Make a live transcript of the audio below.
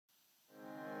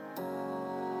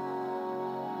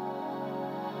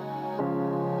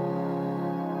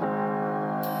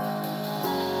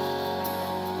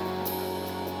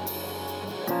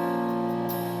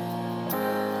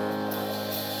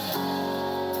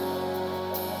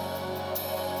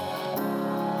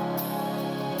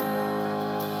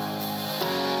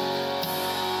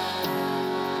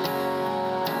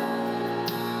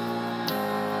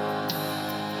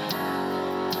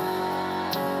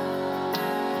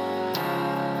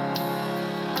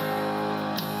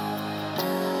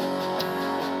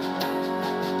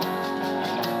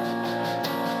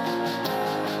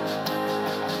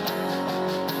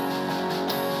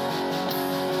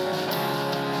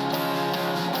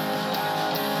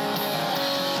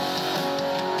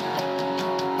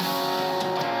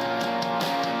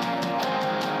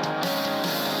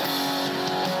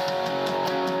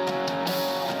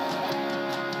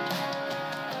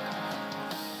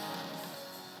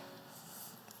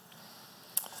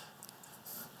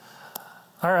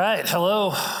All right.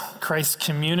 Hello, Christ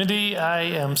community. I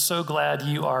am so glad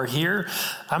you are here.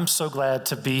 I'm so glad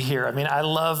to be here. I mean, I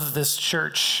love this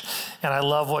church and I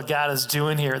love what God is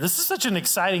doing here. This is such an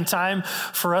exciting time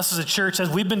for us as a church. As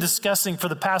we've been discussing for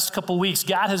the past couple weeks,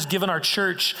 God has given our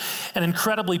church an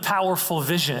incredibly powerful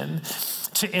vision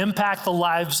to impact the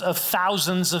lives of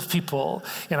thousands of people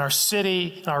in our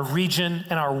city, in our region,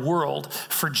 and our world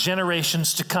for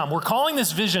generations to come. We're calling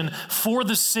this vision For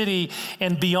the City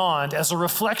and Beyond as a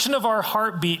reflection of our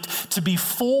heartbeat to be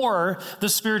for the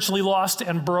spiritually lost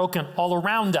and broken all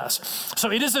around us. So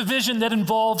it is a vision that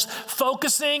involves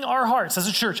focusing our hearts as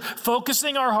a church,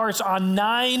 focusing our hearts on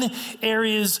 9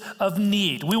 areas of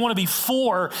need. We want to be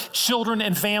for children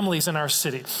and families in our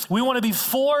city. We want to be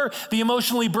for the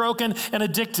emotionally broken and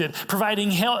addicted,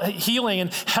 providing healing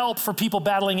and help for people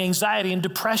battling anxiety and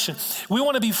depression. We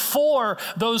want to be for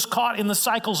those caught in the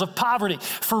cycles of poverty,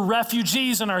 for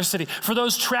refugees in our city, for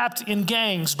those trapped in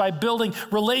gangs by building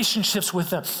relationships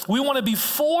with them. We want to be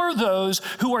for those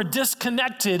who are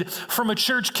disconnected from a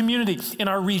church community in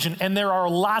our region, and there are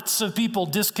lots of people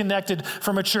disconnected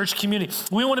from a church community.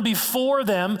 We want to be for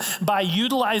them by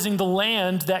utilizing the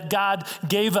land that God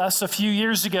gave us a few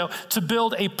years ago to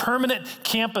build a permanent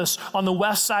campus on the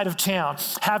west side of town,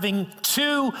 having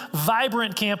 2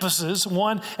 vibrant campuses,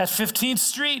 one at 15th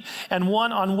Street and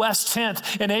one on West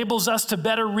 10th, enables us to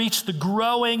better reach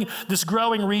this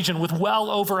growing region with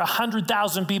well over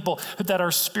 100,000 people that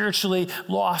are spiritually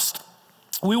lost.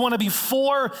 We want to be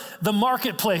for the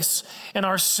marketplace in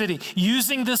our city,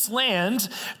 using this land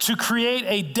to create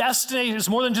a destination. It's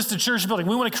more than just a church building.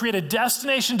 We want to create a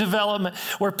destination development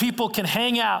where people can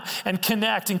hang out and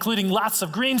connect, including lots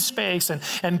of green space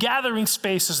and gathering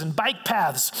spaces and bike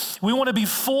paths. We want to be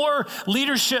for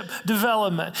leadership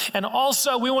development. And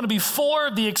also we want to be for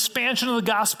the expansion of the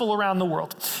gospel around the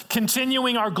world,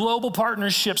 continuing our global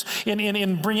partnerships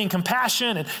in bringing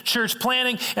compassion and church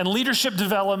planning and leadership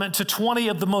development to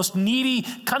 20 of the most needy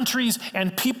countries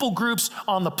and people groups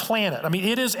on the planet. I mean,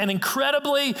 it is an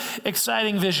incredibly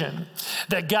exciting vision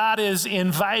that God is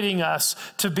inviting us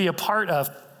to be a part of.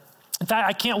 In fact,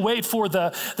 I can't wait for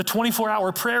the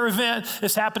 24-hour prayer event.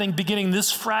 It's happening beginning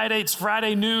this Friday. It's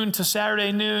Friday noon to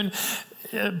Saturday noon.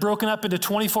 Broken up into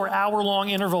 24-hour-long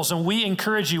intervals, and we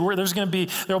encourage you. There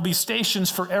will be stations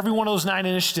for every one of those 9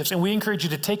 initiatives, and we encourage you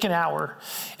to take an hour.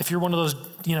 If you're one of those,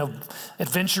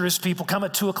 adventurous people, come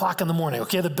at 2:00 in the morning.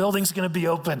 Okay, the building's going to be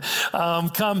open.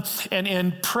 Come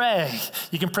and pray.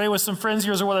 You can pray with some friends of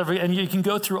yours or whatever, and you can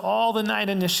go through all the 9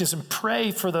 initiatives and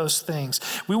pray for those things.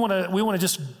 We want to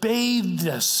just bathe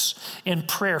this in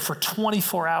prayer for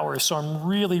 24 hours. So I'm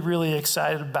really, really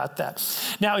excited about that.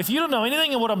 Now, if you don't know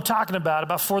anything of what I'm talking about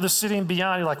For the City and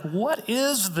Beyond, you're like, what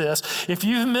is this? If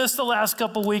you've missed the last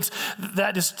couple weeks,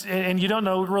 and you don't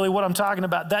know really what I'm talking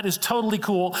about, that is totally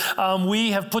cool.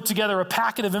 We have put together a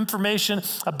packet of information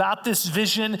about this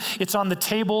vision. It's on the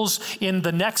tables in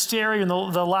the next area, in the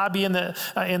lobby, in the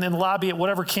lobby at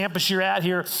whatever campus you're at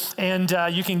here, and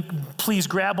you can please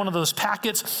grab one of those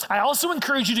packets. I also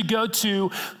encourage you to go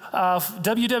to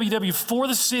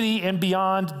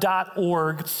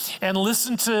www.forthecityandbeyond.org and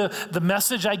listen to the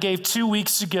message I gave 2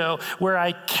 weeks ago where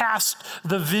I cast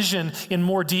the vision in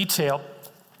more detail.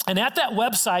 And at that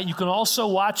website, you can also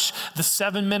watch the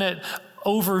 7-minute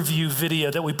overview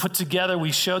video that we put together.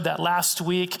 We showed that last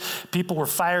week. People were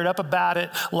fired up about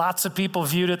it. Lots of people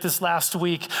viewed it this last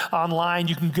week online.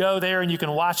 You can go there and you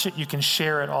can watch it. You can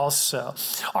share it also.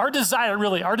 Our desire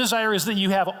is that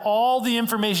you have all the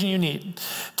information you need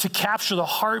to capture the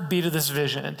heartbeat of this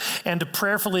vision and to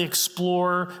prayerfully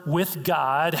explore with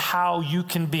God how you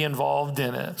can be involved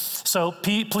in it. So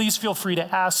please feel free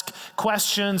to ask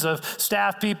questions of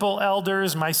staff people,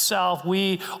 elders, myself.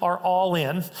 We are all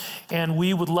in, and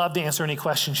we would love to answer any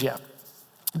questions you have.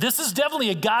 This is definitely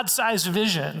a God-sized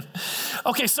vision.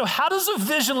 Okay, so how does a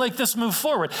vision like this move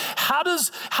forward? How is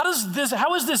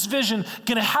this vision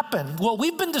going to happen? Well,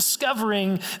 we've been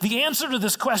discovering the answer to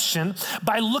this question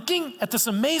by looking at this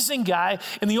amazing guy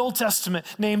in the Old Testament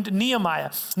named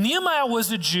Nehemiah. Nehemiah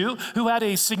was a Jew who had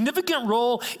a significant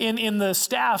role on the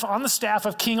staff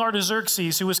of King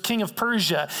Artaxerxes, who was king of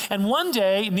Persia. And one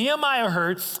day, Nehemiah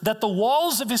heard that the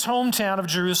walls of his hometown of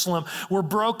Jerusalem were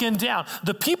broken down.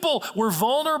 The people were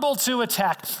vulnerable vulnerable to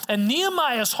attack. And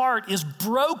Nehemiah's heart is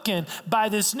broken by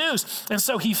this news. And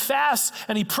so he fasts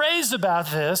and he prays about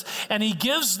this, and he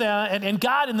gives them, and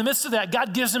God, in the midst of that,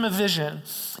 God gives him a vision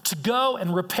to go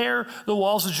and repair the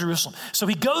walls of Jerusalem. So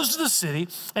he goes to the city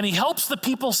and he helps the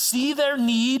people see their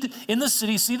need in the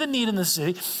city, see the need in the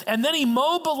city, and then he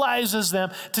mobilizes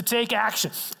them to take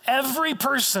action. Every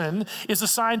person is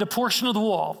assigned a portion of the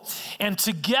wall, and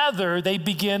together they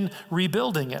begin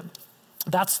rebuilding it.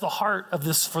 That's the heart of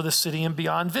this for the City and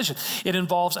Beyond vision. It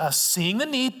involves us seeing the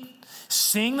need,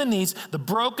 seeing the needs, the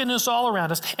brokenness all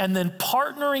around us, and then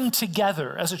partnering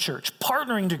together as a church,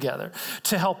 partnering together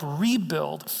to help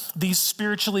rebuild these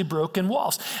spiritually broken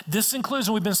walls. This includes,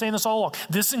 and we've been saying this all along,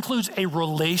 this includes a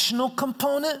relational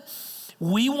component.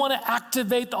 We want to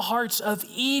activate the hearts of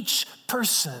each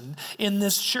person in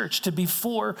this church to be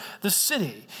for the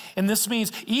city. And this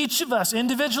means each of us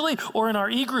individually or in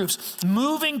our e-groups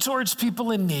moving towards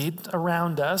people in need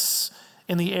around us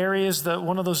in the areas,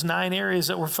 one of those 9 areas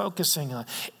that we're focusing on.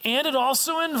 And it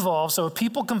also involves, so a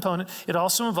people component, it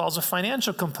also involves a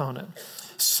financial component.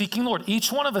 Seeking the Lord,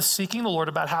 each one of us seeking the Lord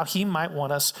about how he might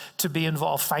want us to be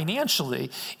involved financially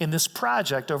in this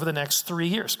project over the next 3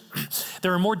 years.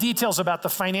 There are more details about the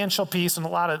financial piece and a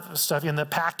lot of stuff in the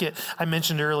packet I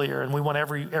mentioned earlier, and we want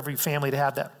every family to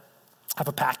have that. Have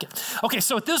a packet. Okay,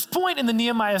 so at this point in the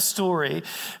Nehemiah story,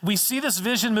 we see this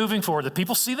vision moving forward. The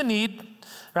people see the need,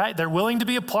 right? They're willing to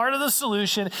be a part of the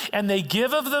solution, and they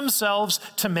give of themselves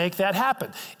to make that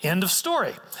happen. End of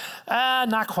story.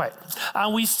 Not quite.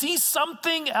 We see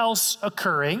something else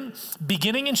occurring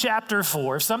beginning in chapter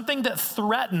 4, something that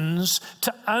threatens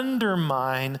to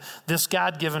undermine this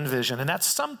God-given vision, and that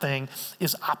something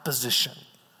is opposition.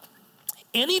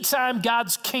 Anytime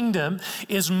God's kingdom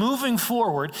is moving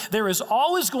forward, there is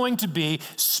always going to be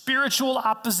spiritual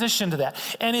opposition to that.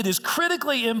 And it is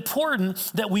critically important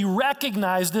that we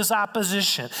recognize this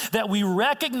opposition, that we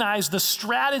recognize the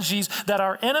strategies that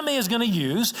our enemy is going to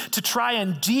use to try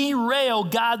and derail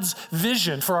God's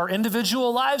vision for our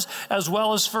individual lives as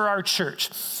well as for our church.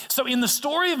 So in the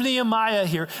story of Nehemiah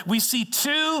here, we see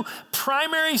 2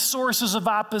 primary sources of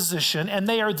opposition, and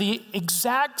they are the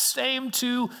exact same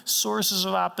 2 sources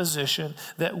of opposition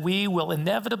that we will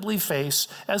inevitably face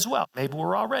as well. Maybe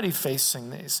we're already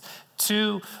facing these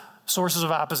 2 sources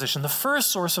of opposition. The first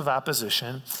source of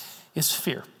opposition is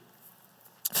fear.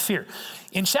 Fear.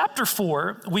 In chapter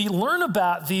 4, we learn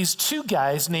about these 2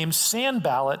 guys named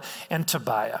Sanballat and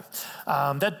Tobiah.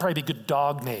 That'd probably be good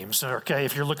dog names, okay?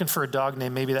 If you're looking for a dog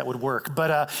name, maybe that would work.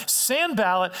 But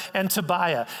Sanballat and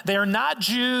Tobiah, they are not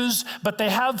Jews, but they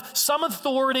have some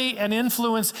authority and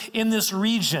influence in this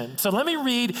region. So let me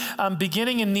read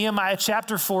beginning in Nehemiah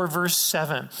chapter 4, verse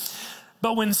 7.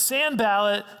 But when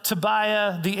Sanballat,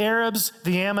 Tobiah, the Arabs,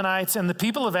 the Ammonites, and the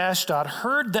people of Ashdod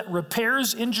heard that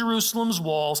repairs in Jerusalem's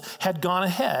walls had gone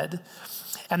ahead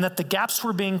and that the gaps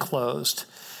were being closed,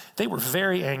 they were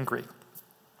very angry.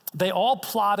 They all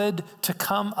plotted to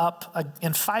come up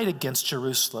and fight against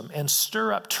Jerusalem and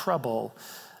stir up trouble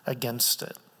against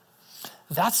it.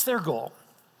 That's their goal,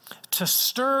 to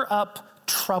stir up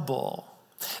trouble.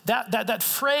 That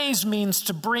phrase means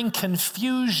to bring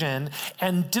confusion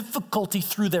and difficulty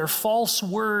through their false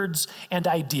words and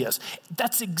ideas.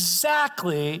 That's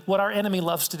exactly what our enemy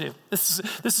loves to do. This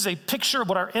is a picture of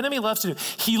what our enemy loves to do.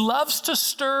 He loves to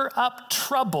stir up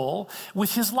trouble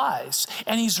with his lies,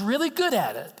 and he's really good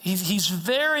at it. He's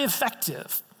very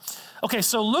effective. Okay,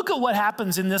 so look at what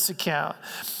happens in this account.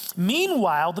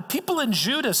 Meanwhile, the people in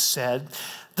Judah said,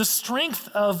 the strength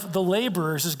of the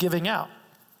laborers is giving out.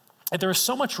 There is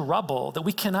so much rubble that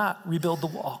we cannot rebuild the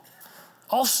wall.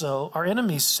 Also, our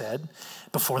enemies said,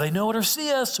 before they know it or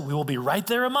see us, we will be right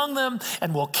there among them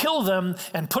and we'll kill them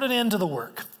and put an end to the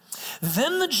work.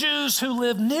 Then the Jews who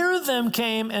lived near them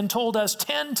came and told us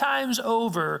 10 times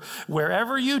over,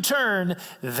 wherever you turn,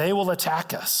 they will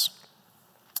attack us.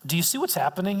 Do you see what's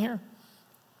happening here?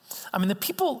 I mean, the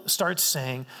people start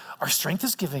saying, our strength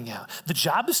is giving out. The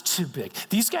job is too big.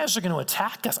 These guys are going to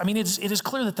attack us. I mean, it is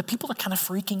clear that the people are kind of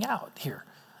freaking out here,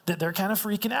 that they're kind of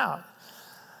freaking out.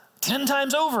 10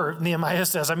 times over, Nehemiah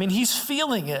says. I mean, he's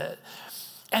feeling it.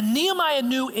 And Nehemiah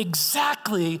knew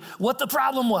exactly what the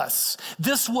problem was.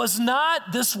 This was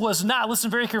not, listen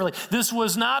very carefully, this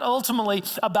was not ultimately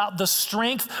about the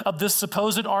strength of this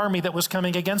supposed army that was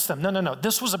coming against them. No.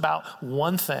 This was about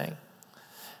one thing,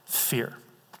 fear.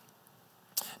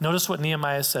 Notice what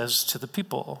Nehemiah says to the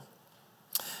people.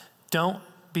 Don't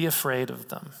be afraid of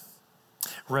them.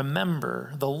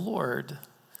 Remember the Lord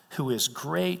who is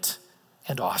great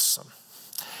and awesome.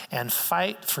 and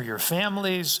fight for your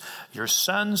families, your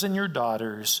sons and your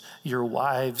daughters, your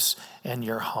wives and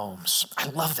your homes. I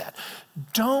love that.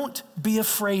 Don't be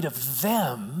afraid of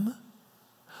them.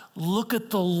 Look at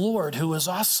the Lord who is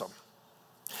awesome.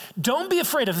 Don't be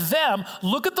afraid of them.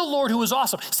 Look at the Lord who is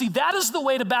awesome. See, that is the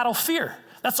way to battle fear.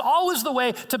 That's always the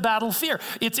way to battle fear.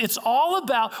 It's all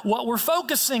about what we're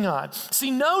focusing on. See,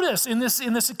 notice in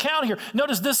this account here,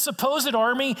 notice this supposed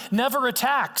army never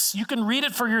attacks. You can read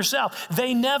it for yourself.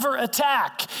 They never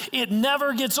attack. It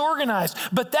never gets organized.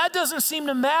 But that doesn't seem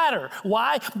to matter.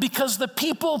 Why? Because the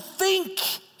people think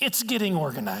it's getting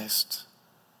organized.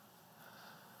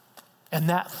 And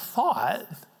that thought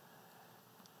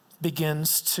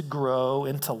begins to grow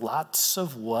into lots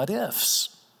of what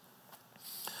ifs.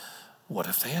 What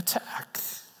if they attack?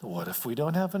 What if we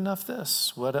don't have enough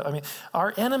this?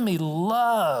 Our enemy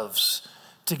loves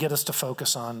to get us to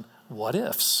focus on what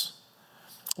ifs.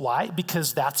 Why?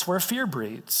 Because that's where fear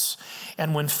breeds.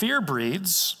 And when fear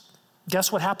breeds,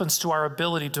 guess what happens to our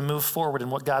ability to move forward in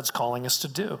what God's calling us to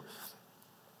do?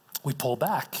 We pull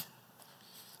back.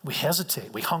 We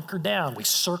hesitate. We hunker down. We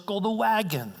circle the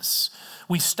wagons.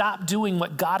 We stop doing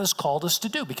what God has called us to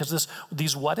do because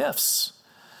these what ifs.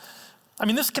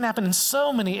 This can happen in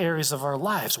so many areas of our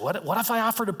lives. What if I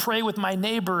offer to pray with my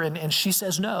neighbor and she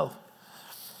says no?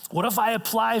 What if I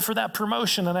apply for that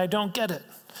promotion and I don't get it?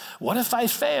 What if I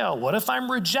fail? What if I'm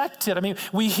rejected?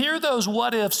 We hear those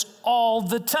what ifs all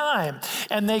the time,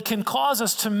 and they can cause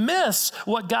us to miss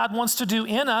what God wants to do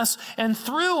in us and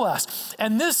through us.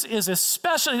 And this is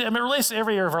especially, it relates to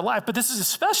every area of our life, but this is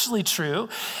especially true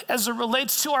as it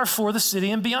relates to our For the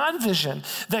City and Beyond vision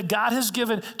that God has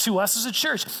given to us as a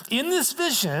church. In this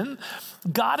vision,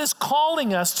 God is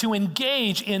calling us to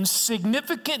engage in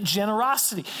significant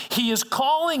generosity. He is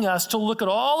calling us to look at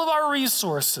all of our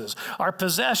resources, our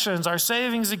possessions, our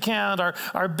savings account,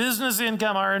 our business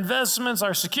income, our investments,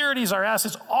 our securities, our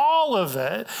assets, all of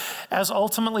it as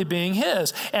ultimately being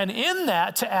His. And in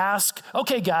that to ask,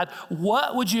 okay, God,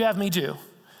 what would you have me do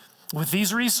with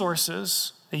these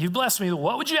resources that you've blessed me?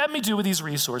 What would you have me do with these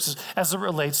resources as it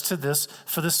relates to this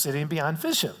For the City and Beyond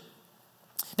vision?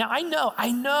 Now,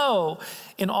 I know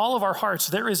in all of our hearts,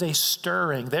 there is a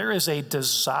stirring, there is a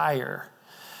desire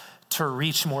to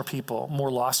reach more people, more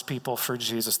lost people for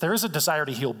Jesus. There is a desire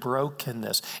to heal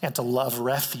brokenness and to love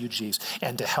refugees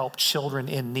and to help children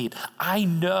in need. I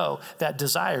know that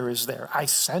desire is there. I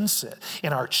sense it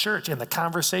in our church, in the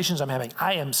conversations I'm having.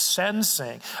 I am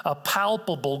sensing a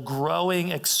palpable,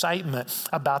 growing excitement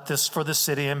about this For the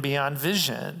City and Beyond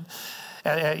vision.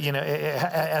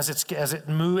 As it's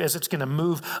going to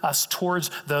move us towards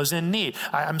those in need.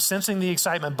 I'm sensing the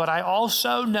excitement, but I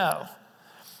also know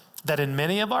that in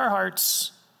many of our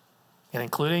hearts, and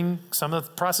including some of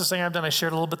the processing I've done, I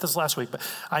shared a little bit this last week, but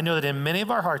I know that in many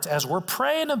of our hearts, as we're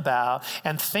praying about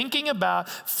and thinking about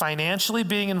financially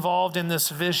being involved in this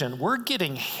vision, we're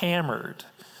getting hammered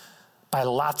by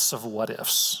lots of what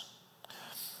ifs.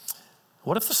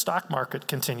 What if the stock market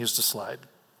continues to slide?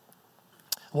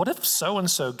 What if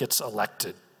so-and-so gets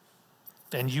elected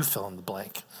and you fill in the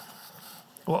blank?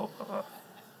 Well,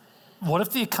 what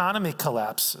if the economy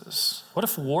collapses? What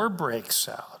if war breaks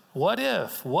out? What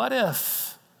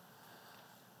if?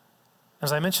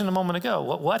 As I mentioned a moment ago,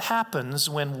 what happens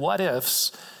when what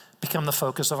ifs become the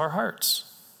focus of our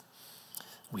hearts?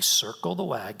 We circle the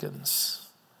wagons.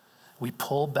 We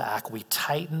pull back. We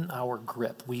tighten our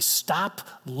grip. We stop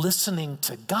listening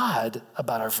to God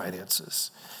about our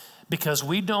finances, because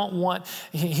we don't want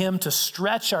Him to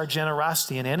stretch our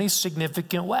generosity in any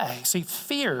significant way. See,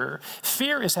 fear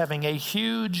is having a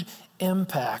huge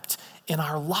impact in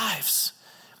our lives.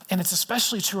 And it's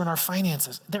especially true in our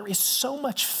finances. There is so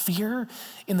much fear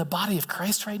in the body of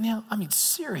Christ right now.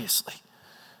 Seriously.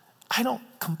 I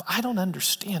don't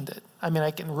understand it.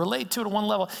 I can relate to it at one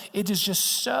level. It is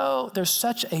just there's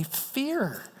such a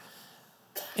fear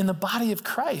in the body of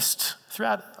Christ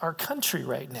throughout our country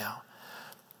right now.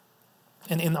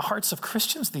 And in the hearts of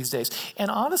Christians these days.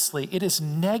 And honestly, it is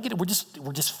negative.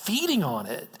 We're just feeding on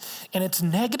it. And it's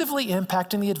negatively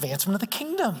impacting the advancement of the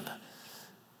kingdom.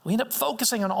 We end up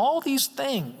focusing on all these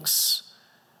things.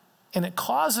 And it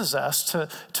causes us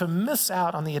to miss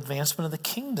out on the advancement of the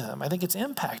kingdom. I think it's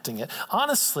impacting it.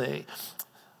 Honestly,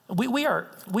 we are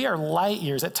light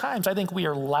years. At times, I think we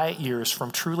are light years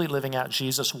from truly living out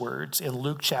Jesus' words in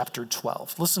Luke chapter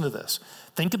 12. Listen to this.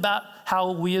 Think about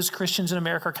how we as Christians in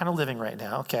America are kind of living right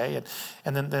now, okay?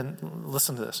 And then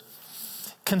listen to this.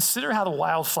 Consider how the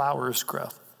wildflowers grow.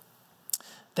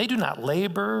 They do not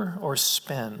labor or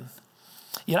spin.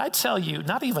 Yet I tell you,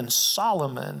 not even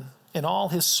Solomon in all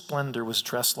his splendor was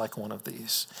dressed like one of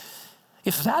these.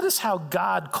 If that is how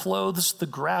God clothes the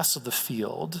grass of the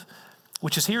field,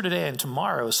 which is here today and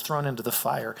tomorrow is thrown into the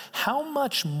fire, how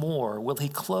much more will he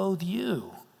clothe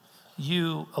you,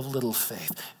 you of little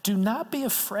faith? Do not be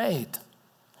afraid,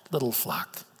 little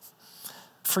flock,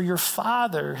 for your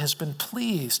Father has been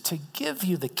pleased to give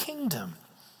you the kingdom.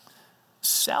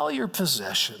 Sell your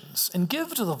possessions and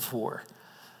give to the poor.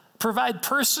 Provide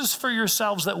purses for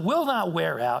yourselves that will not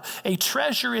wear out, a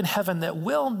treasure in heaven that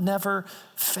will never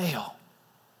fail.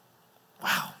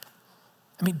 Wow.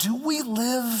 I mean, do we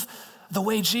live the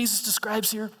way Jesus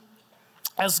describes here?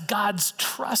 As God's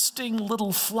trusting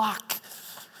little flock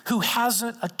who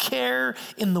hasn't a care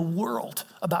in the world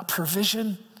about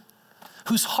provision,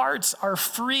 whose hearts are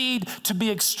freed to be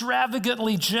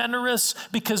extravagantly generous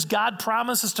because God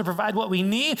promises to provide what we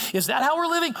need? Is that how we're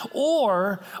living?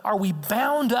 Or are we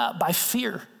bound up by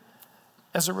fear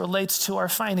as it relates to our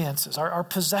finances, our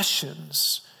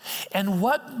possessions? And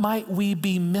what might we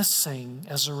be missing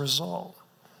as a result?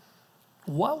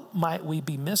 What might we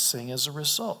be missing as a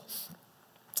result?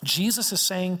 Jesus is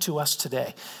saying to us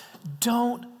today,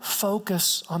 don't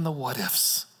focus on the what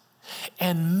ifs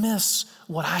and miss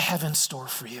what I have in store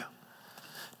for you.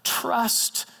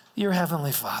 Trust your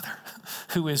Heavenly Father,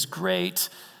 who is great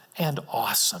and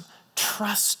awesome.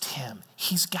 Trust him.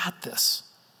 He's got this.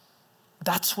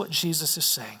 That's what Jesus is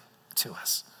saying to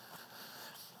us.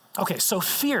 Okay, so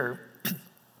fear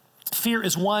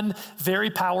is one very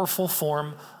powerful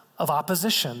form of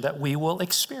opposition that we will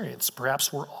experience.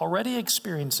 Perhaps we're already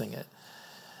experiencing it.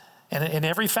 And in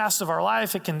every facet of our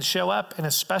life, it can show up, and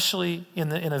especially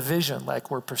in a vision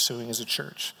like we're pursuing as a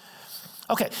church.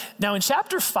 Okay, now in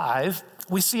chapter 5,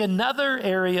 we see another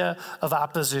area of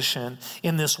opposition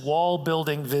in this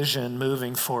wall-building vision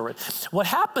moving forward. What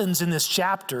happens in this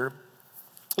chapter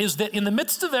is that in the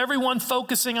midst of everyone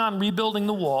focusing on rebuilding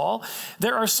the wall,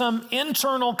 there are some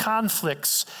internal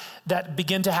conflicts that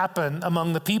begin to happen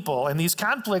among the people, and these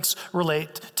conflicts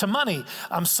relate to money.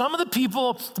 Some of the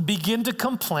people begin to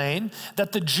complain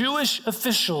that the Jewish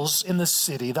officials in the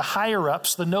city, the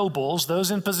higher-ups, the nobles, those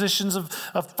in positions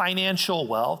of financial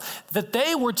wealth, that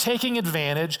they were taking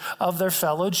advantage of their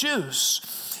fellow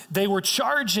Jews. They were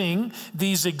charging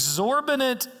these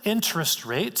exorbitant interest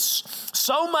rates,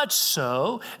 so much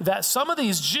so that some of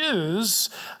these Jews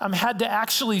had to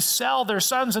actually sell their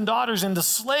sons and daughters into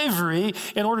slavery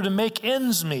in order to make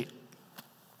ends meet.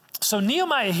 So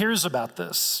Nehemiah hears about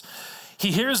this.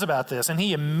 He hears about this and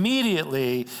he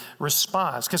immediately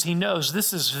responds because he knows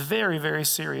this is very, very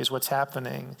serious what's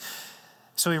happening.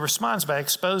 So he responds by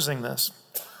exposing this.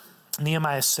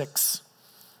 Nehemiah 6.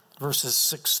 Verses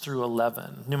 6 through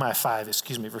 11, Nehemiah 5,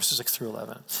 verses 6 through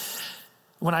 11.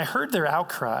 When I heard their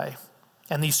outcry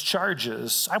and these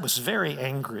charges, I was very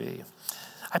angry.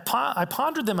 I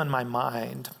pondered them in my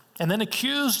mind and then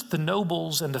accused the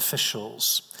nobles and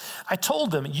officials. I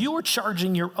told them, you are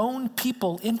charging your own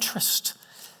people interest.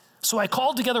 So I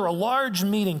called together a large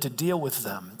meeting to deal with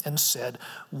them and said,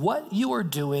 what you are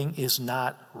doing is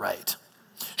not right.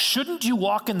 Shouldn't you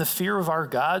walk in the fear of our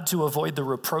God to avoid the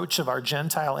reproach of our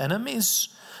Gentile enemies?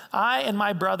 I and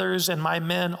my brothers and my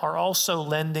men are also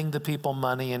lending the people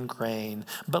money and grain,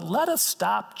 but let us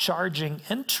stop charging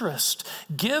interest.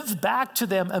 Give back to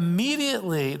them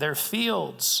immediately their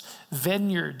fields,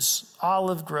 vineyards,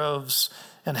 olive groves,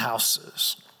 and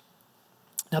houses.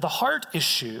 Now the heart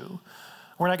issue,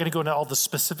 we're not going to go into all the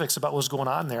specifics about what was going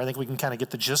on there. I think we can kind of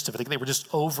get the gist of it. I think they were just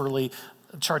overly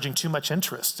charging too much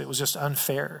interest. It was just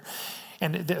unfair.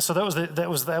 And so that was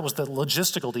the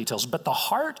logistical details. But the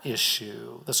heart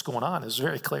issue that's going on is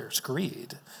very clear. It's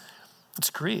greed. It's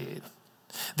greed.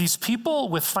 These people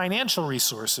with financial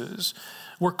resources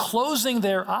were closing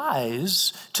their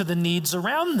eyes to the needs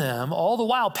around them, all the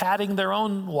while padding their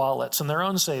own wallets and their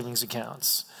own savings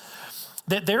accounts.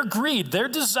 That their greed, their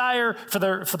desire for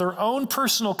their own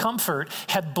personal comfort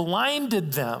had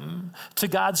blinded them to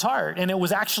God's heart. And it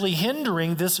was actually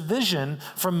hindering this vision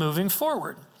from moving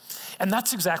forward. And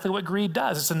that's exactly what greed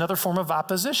does. It's another form of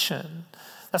opposition.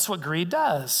 That's what greed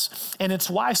does. And it's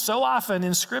why so often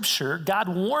in Scripture, God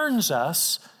warns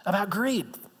us about greed.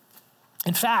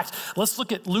 In fact, let's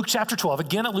look at Luke chapter 12.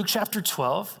 Again, at Luke chapter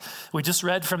 12, we just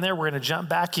read from there. We're going to jump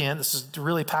back in. This is a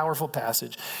really powerful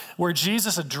passage where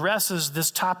Jesus addresses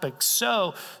this topic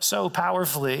so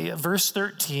powerfully. Verse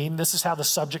 13, this is how the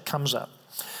subject comes up.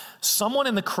 Someone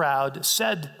in the crowd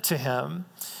said to him,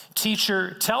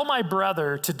 "Teacher, tell my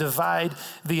brother to divide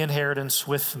the inheritance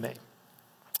with me."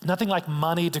 Nothing like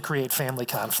money to create family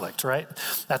conflict, right?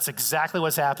 That's exactly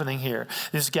what's happening here.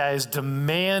 This guy is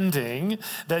demanding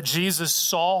that Jesus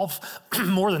solve,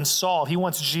 more than solve, he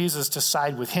wants Jesus to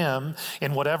side with him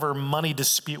in whatever money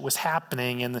dispute was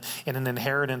happening in an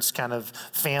inheritance kind of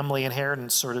family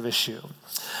inheritance sort of issue.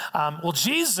 Well,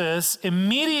 Jesus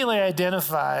immediately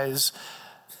identifies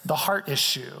the heart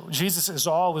issue. Jesus is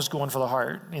always going for the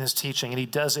heart in his teaching, and he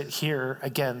does it here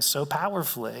again so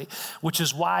powerfully, which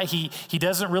is why he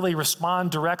doesn't really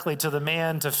respond directly to the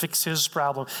man to fix his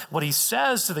problem. What he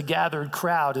says to the gathered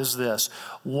crowd is this: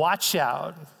 watch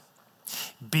out,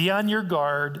 be on your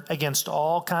guard against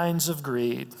all kinds of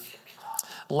greed.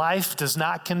 Life does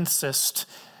not consist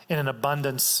in an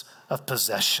abundance of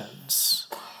possessions.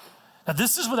 Now,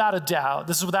 this is without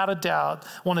a doubt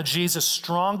one of Jesus'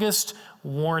 strongest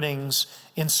warnings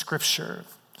in Scripture.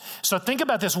 So think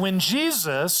about this. When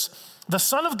Jesus, the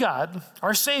Son of God,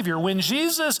 our Savior, when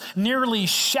Jesus nearly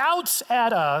shouts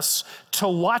at us to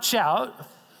watch out,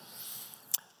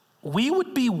 we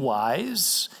would be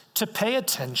wise to pay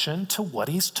attention to what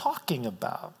he's talking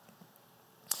about.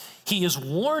 He is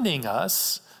warning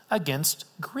us against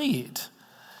greed.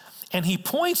 And he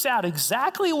points out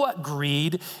exactly what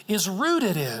greed is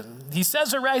rooted in. He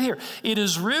says it right here. It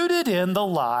is rooted in the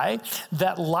lie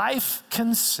that life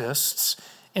consists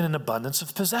in an abundance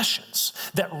of possessions.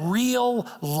 That real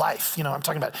life, I'm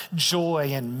talking about joy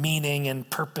and meaning and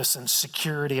purpose and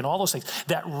security and all those things.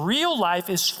 That real life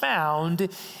is found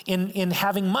in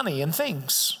having money and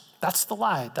things. That's the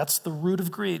lie. That's the root of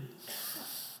greed.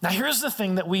 Now, here's the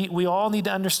thing that we all need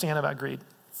to understand about greed.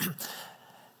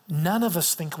 None of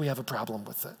us think we have a problem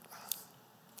with it.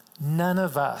 None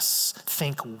of us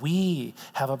think we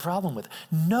have a problem with it.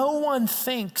 No one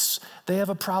thinks they have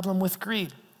a problem with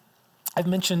greed. I've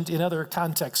mentioned in other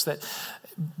contexts that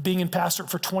being in pastorate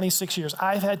for 26 years,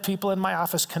 I've had people in my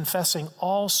office confessing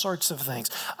all sorts of things.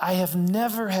 I have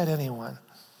never had anyone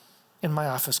in my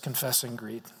office confessing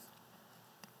greed.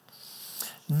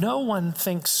 No one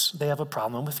thinks they have a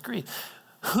problem with greed.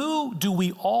 Who do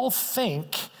we all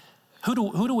think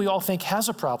has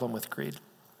a problem with greed?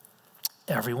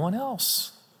 Everyone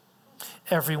else.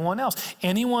 Everyone else.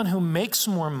 Anyone who makes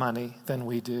more money than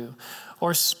we do,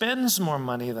 or spends more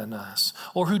money than us,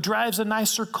 or who drives a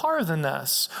nicer car than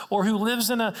us, or who lives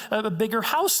in a bigger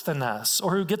house than us,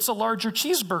 or who gets a larger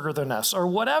cheeseburger than us, or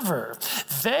whatever.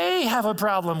 They have a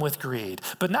problem with greed,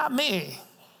 but not me.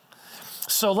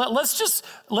 So let's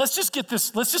just get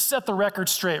this, let's just set the record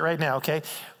straight right now, okay?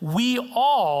 We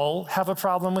all have a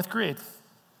problem with greed.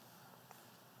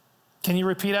 Can you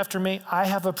repeat after me? I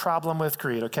have a problem with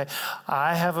greed, okay?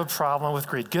 I have a problem with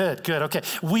greed. Good, okay.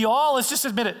 Let's just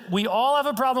admit it. We all have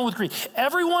a problem with greed.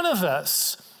 Every one of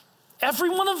us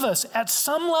at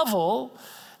some level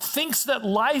thinks that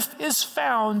life is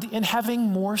found in having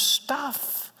more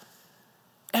stuff.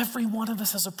 Every one of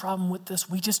us has a problem with this.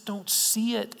 We just don't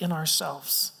see it in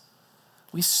ourselves.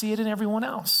 We see it in everyone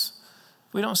else.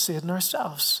 We don't see it in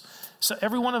ourselves. So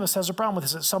every one of us has a problem with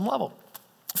this at some level.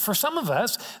 For some of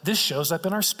us, this shows up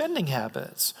in our spending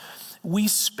habits. We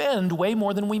spend way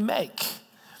more than we make,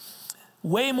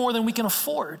 way more than we can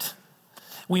afford.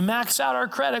 We max out our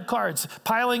credit cards,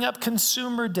 piling up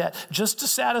consumer debt just to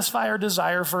satisfy our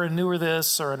desire for a newer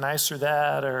this or a nicer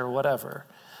that or whatever.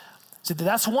 See,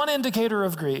 that's one indicator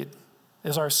of greed,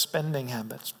 is our spending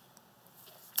habits.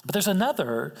 But there's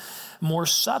another more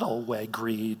subtle way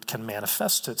greed can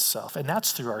manifest itself, and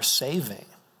that's through our saving.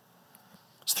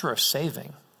 It's through our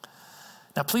saving.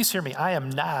 Now, please hear me. I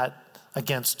am not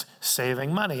against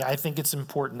saving money. I think it's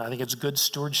important. I think it's good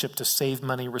stewardship to save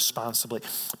money responsibly.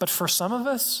 But for some of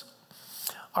us,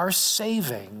 our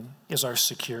saving is our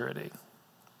security.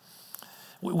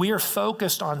 We are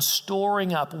focused on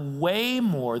storing up way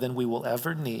more than we will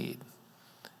ever need.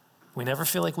 We never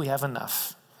feel like we have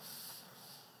enough.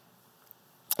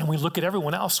 And we look at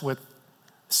everyone else with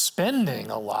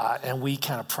spending a lot, and we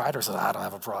kind of pride ourselves. I don't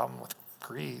have a problem with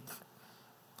greed.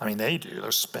 I mean, they do.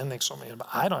 They're spending so many, but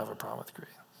I don't have a problem with greed.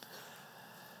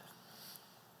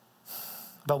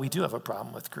 But we do have a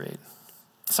problem with greed.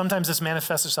 Sometimes this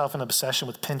manifests itself in obsession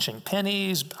with pinching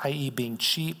pennies, i.e. being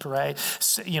cheap, right?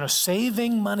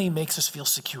 Saving money makes us feel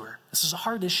secure. This is a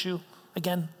heart issue.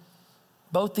 Again,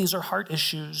 both these are heart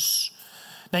issues.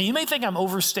 Now, you may think I'm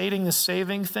overstating the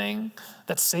saving thing,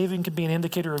 that saving could be an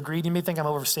indicator of greed. You may think I'm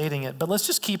overstating it, but let's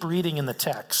just keep reading in the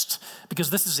text,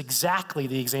 because this is exactly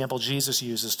the example Jesus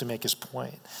uses to make his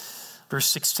point. Verse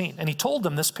 16, and he told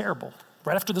them this parable.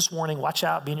 Right after this warning, watch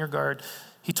out, be on your guard,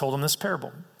 he told them this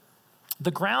parable. The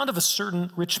ground of a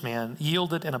certain rich man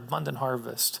yielded an abundant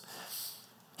harvest.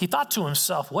 He thought to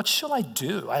himself, what shall I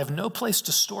do? I have no place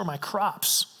to store my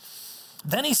crops.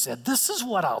 Then he said, this is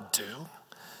what I'll do.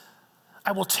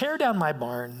 I will tear down my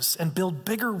barns and build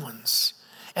bigger ones,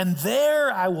 and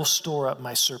there I will store up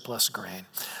my surplus grain.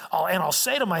 And I'll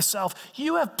say to myself,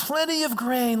 you have plenty of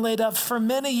grain laid up for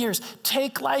many years.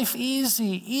 Take life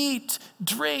easy, eat,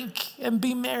 drink, and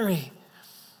be merry.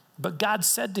 But God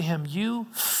said to him, you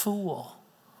fool,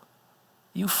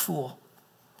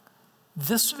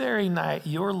 this very night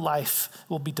your life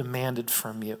will be demanded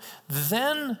from you.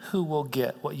 Then who will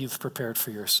get what you've prepared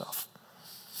for yourself?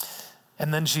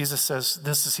 And then Jesus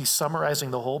says, he's summarizing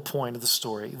the whole point of the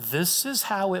story. This is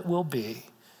how it will be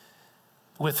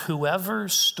with whoever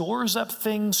stores up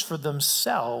things for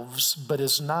themselves, but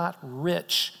is not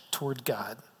rich toward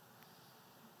God.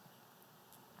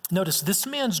 Notice this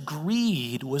man's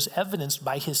greed was evidenced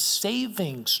by his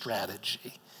saving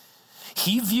strategy.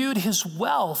 He viewed his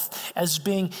wealth as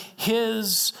being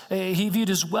his,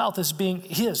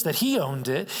 that he owned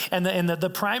it, and the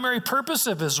primary purpose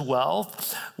of his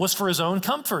wealth was for his own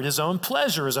comfort, his own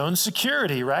pleasure, his own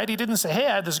security, right? He didn't say, hey,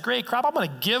 I had this great crop, I'm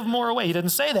gonna give more away. He didn't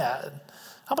say that.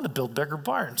 I'm gonna build bigger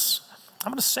barns.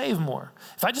 I'm gonna save more.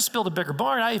 If I just build a bigger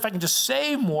barn, if I can just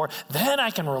save more, then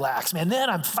I can relax, man. Then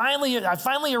I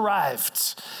finally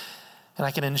arrived, and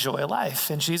I can enjoy life.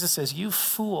 And Jesus says, you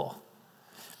fool.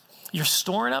 You're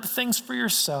storing up things for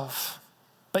yourself,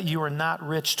 but you are not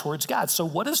rich towards God. So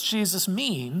what does Jesus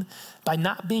mean by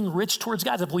not being rich towards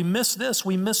God? If we miss this,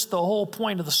 we miss the whole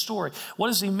point of the story. What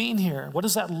does he mean here? What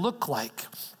does that look like?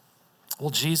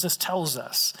 Well, Jesus tells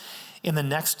us in the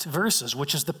next verses,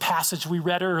 which is the passage we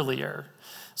read earlier.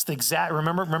 It's the exact,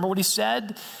 remember what he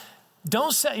said?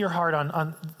 Don't set your heart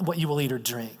on what you will eat or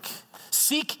drink.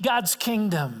 Seek God's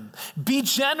kingdom. Be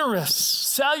generous.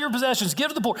 Sell your possessions. Give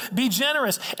to the poor. Be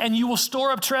generous, and you will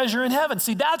store up treasure in heaven.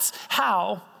 See, that's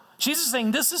how, Jesus is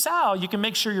saying, this is how you can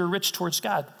make sure you're rich towards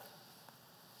God.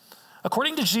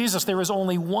 According to Jesus, there is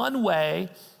only one way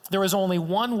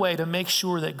to make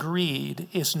sure that greed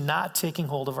is not taking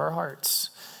hold of our hearts.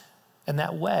 And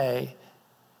that way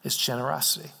is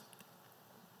generosity.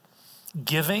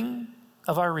 Giving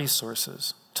of our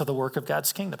resources to the work of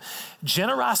God's kingdom.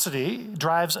 Generosity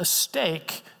drives a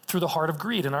stake through the heart of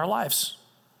greed in our lives.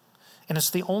 And it's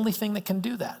the only thing that can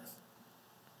do that.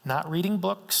 Not reading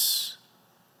books,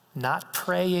 not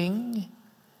praying,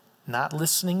 not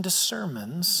listening to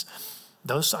sermons.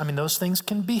 Those things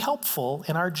can be helpful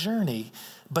in our journey,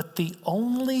 but the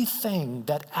only thing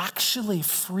that actually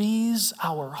frees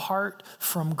our heart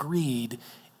from greed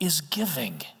is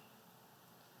giving.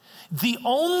 The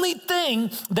only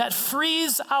thing that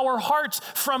frees our hearts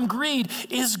from greed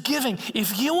is giving.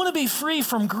 If you want to be free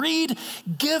from greed,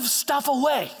 give stuff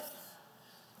away.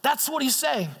 That's what he's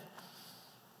saying.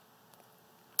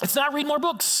 It's not read more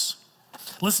books,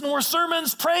 listen to more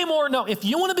sermons, pray more. No, if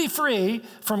you want to be free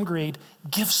from greed,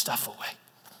 give stuff away.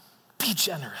 Be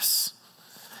generous.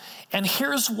 And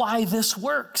here's why this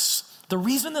works. The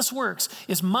reason this works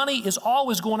is money is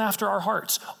always going after our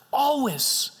hearts.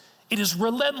 Always. It is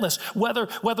relentless.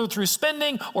 Whether through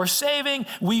spending or saving,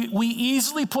 we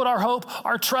easily put our hope,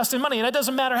 our trust in money. And it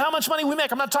doesn't matter how much money we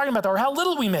make. I'm not talking about that, or how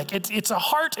little we make. It's a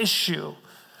heart issue.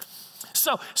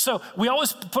 So we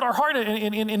always put our heart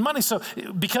in money. So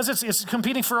because it's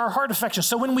competing for our heart affection.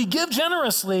 So when we give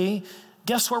generously,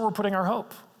 guess where we're putting our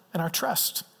hope and our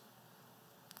trust?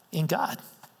 In God.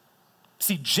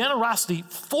 See, generosity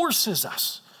forces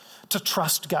us to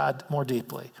trust God more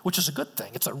deeply, which is a good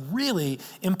thing. It's a really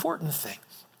important thing.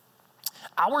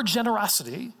 Our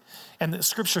generosity, and the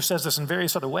scripture says this in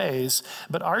various other ways,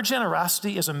 but our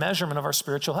generosity is a measurement of our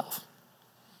spiritual health.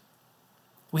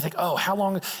 We think, oh,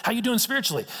 how you doing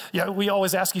spiritually? Yeah, we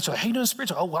always ask each other, how you doing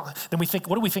spiritually? Oh, well, then we think,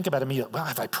 what do we think about immediately? Well,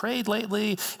 have I prayed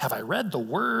lately? Have I read the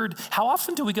word? How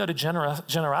often do we go to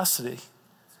generosity?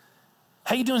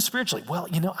 How you doing spiritually? Well,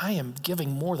 I am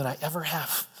giving more than I ever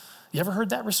have. You ever heard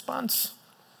that response?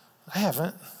 I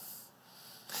haven't.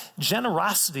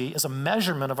 Generosity is a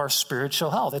measurement of our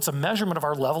spiritual health. It's a measurement of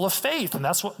our level of faith, and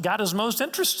that's what God is most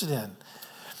interested in.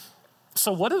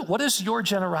 So what does your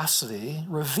generosity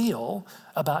reveal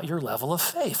about your level of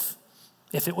faith?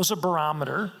 If it was a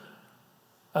barometer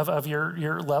of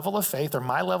your level of faith or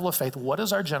my level of faith, what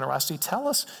does our generosity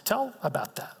tell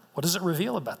about that? What does it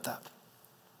reveal about that?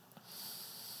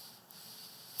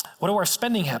 What do our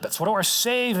spending habits, what do our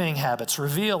saving habits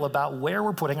reveal about where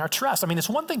we're putting our trust? It's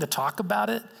one thing to talk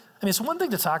about it. It's one thing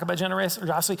to talk about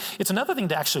generosity. It's another thing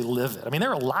to actually live it. There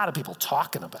are a lot of people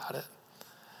talking about it.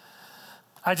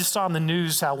 I just saw on the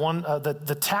news how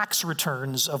the tax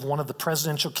returns of one of the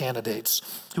presidential candidates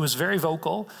who was very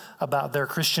vocal about their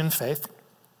Christian faith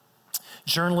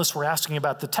Journalists were asking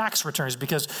about the tax returns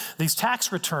because these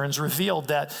tax returns revealed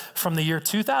that from the year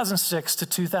 2006 to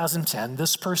 2010,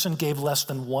 this person gave less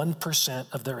than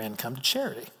 1% of their income to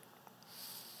charity.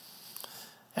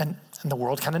 And the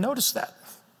world kind of noticed that.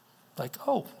 Like,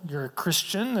 oh, you're a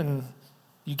Christian and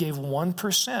you gave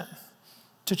 1%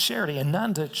 to charity and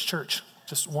none to church,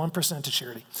 just 1% to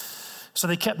charity. So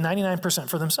they kept 99%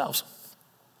 for themselves.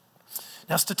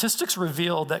 Now, statistics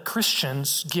reveal that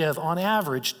Christians give, on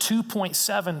average,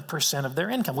 2.7% of their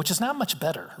income, which is not much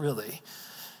better, really.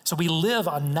 So we live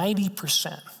on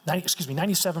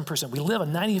 97%. We live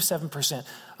on 97%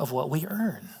 of what we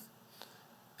earn.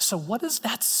 So what does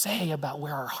that say about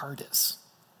where our heart is?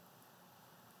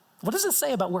 What does it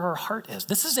say about where our heart is?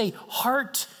 This is a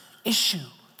heart issue.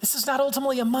 This is not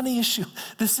ultimately a money issue.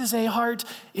 This is a heart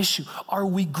issue. Are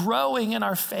we growing in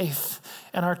our faith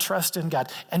and our trust in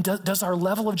God? And does our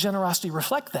level of generosity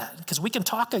reflect that? Because we can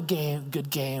talk a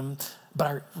good game, but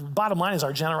our bottom line is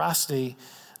our generosity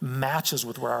matches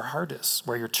with where our heart is.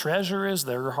 Where your treasure is,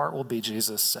 there your heart will be,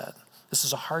 Jesus said. This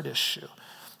is a heart issue.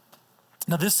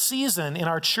 Now, this season in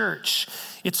our church,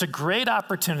 it's a great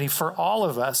opportunity for all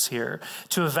of us here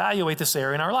to evaluate this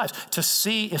area in our lives, to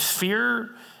see if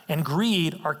fear and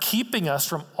greed are keeping us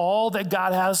from all that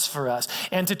God has for us,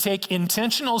 and to take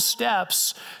intentional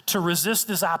steps to resist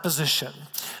this opposition.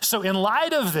 So in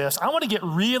light of this, I want to get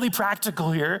really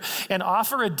practical here and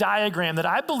offer a diagram that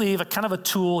I believe, a kind of a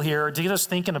tool here to get us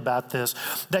thinking about this,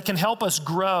 that can help us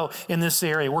grow in this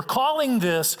area. We're calling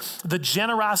this the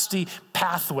generosity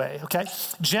pathway, okay?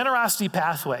 Generosity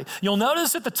pathway. You'll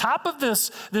notice at the top of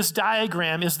this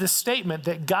diagram is this statement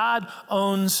that God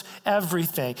owns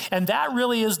everything. And that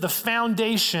really is the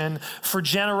foundation for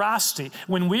generosity.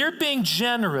 When we're being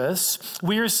generous,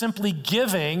 we are simply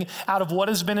giving out of what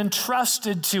has been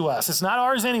entrusted to us. It's not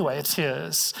ours anyway, it's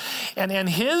His. And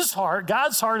His heart,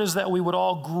 God's heart, is that we would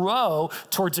all grow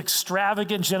towards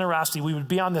extravagant generosity. We would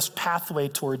be on this pathway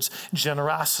towards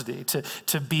generosity,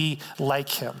 to be like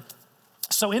Him.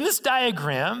 So in this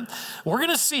diagram, we're going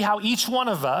to see how each one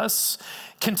of us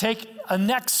can take a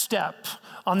next step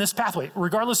on this pathway.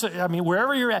 Regardless of,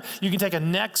 wherever you're at, you can take a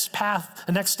next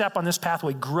step on this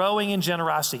pathway, growing in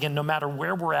generosity, again, no matter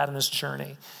where we're at in this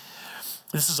journey.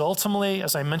 This is ultimately,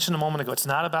 as I mentioned a moment ago, it's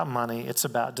not about money, it's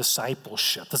about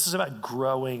discipleship. This is about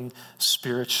growing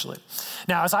spiritually.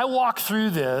 Now, as I walk through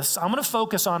this, I'm going to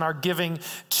focus on our giving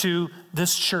to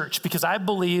this church, because I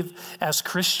believe as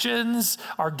Christians,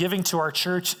 our giving to our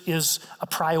church is a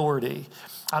priority.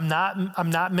 I'm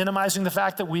not minimizing the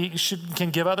fact that we can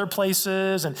give other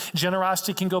places and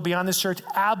generosity can go beyond this church.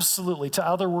 Absolutely. To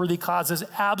other worthy causes.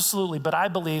 Absolutely. But I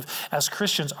believe as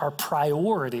Christians, our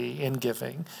priority in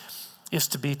giving is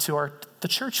to be to the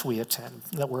church we attend,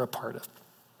 that we're a part of.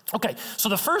 Okay, so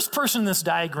the first person in this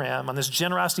diagram on this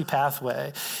generosity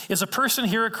pathway is a person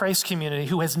here at Christ Community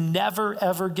who has never,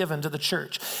 ever given to the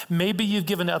church. Maybe you've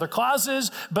given to other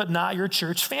causes, but not your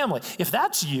church family. If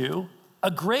that's you, a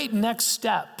great next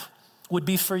step would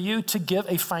be for you to give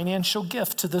a financial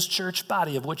gift to this church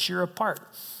body of which you're a part.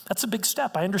 That's a big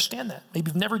step. I understand that. Maybe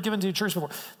you've never given to your church before.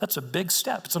 That's a big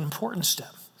step. It's an important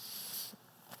step.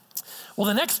 Well,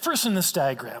 the next person in this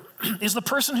diagram is the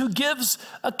person who gives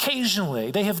occasionally.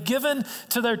 They have given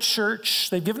to their church,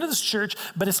 they've given to this church,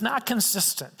 but it's not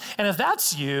consistent. And if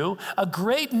that's you, a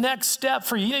great next step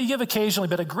for you, you give occasionally,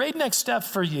 but a great next step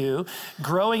for you,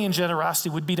 growing in generosity,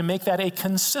 would be to make that a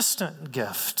consistent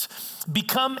gift.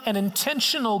 Become an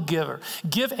intentional giver.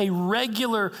 Give a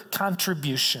regular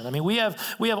contribution. We have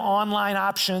online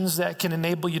options that can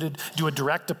enable you to do a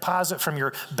direct deposit from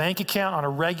your bank account on a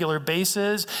regular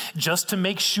basis, just to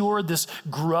make sure this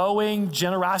growing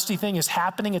generosity thing is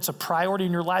happening. It's a priority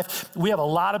in your life. We have a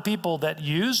lot of people that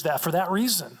use that for that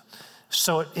reason.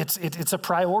 So it's a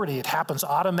priority. It happens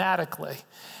automatically.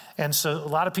 And so a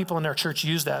lot of people in our church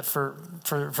use that for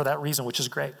that reason, which is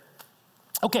great.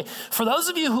 Okay, for those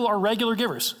of you who are regular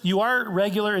givers, you are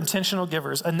regular intentional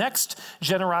givers, a next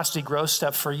generosity growth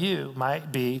step for you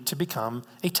might be to become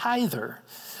a tither.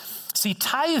 See,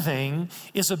 tithing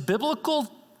is a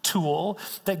biblical tool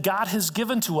that God has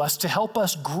given to us to help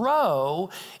us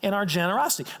grow in our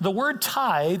generosity. The word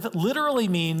tithe literally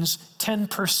means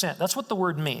 10%. That's what the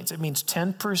word means. It means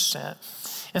 10%.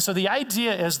 And so the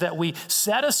idea is that we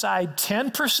set aside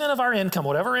 10% of our income,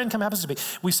 whatever income happens to be,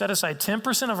 we set aside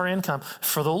 10% of our income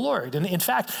for the Lord. And in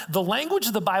fact, the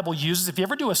language the Bible uses, if you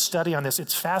ever do a study on this,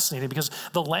 it's fascinating, because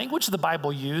the language the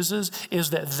Bible uses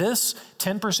is that this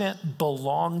 10%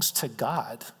 belongs to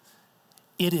God.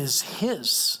 It is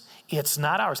His. It's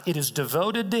not ours. It is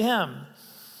devoted to Him.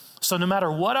 So no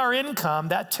matter what our income,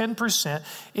 that 10%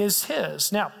 is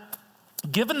His. Now,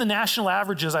 Given the national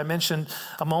averages I mentioned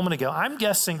a moment ago, I'm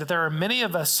guessing that there are many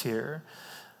of us here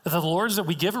that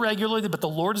we give regularly, but the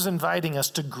Lord is inviting us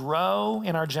to grow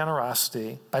in our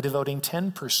generosity by devoting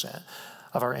 10%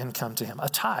 of our income to him, a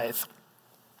tithe.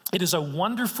 It is a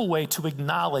wonderful way to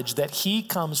acknowledge that he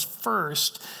comes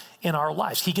first in our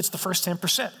lives. He gets the first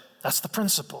 10%. That's the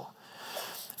principle.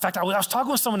 In fact, I was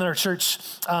talking with someone in our church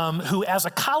who, as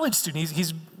a college student,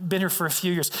 he's been here for a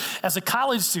few years. As a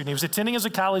college student, he was attending as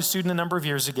a college student a number of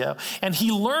years ago, and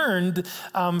he learned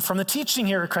from the teaching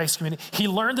here at Christ Community, he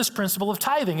learned this principle of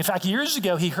tithing. In fact, years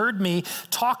ago, he heard me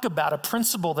talk about a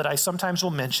principle that I sometimes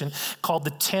will mention called the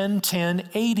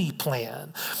 10-10-80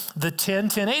 plan. The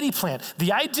 10-10-80 plan.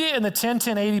 The idea in the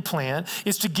 10-10-80 plan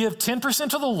is to give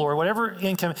 10% to the Lord, whatever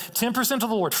income, 10% to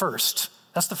the Lord first.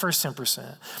 That's the first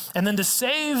 10%. And then to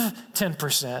save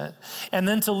 10%, and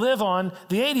then to live on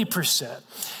the 80%.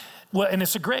 Well, and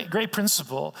it's a great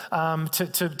principle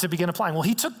to begin applying. Well,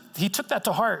 he took that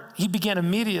to heart. He began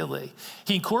immediately.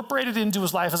 He incorporated it into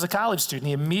his life as a college student.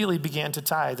 He immediately began to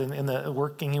tithe in the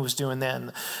working he was doing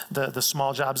then, the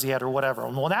small jobs he had or whatever.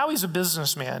 Well, now he's a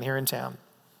businessman here in town,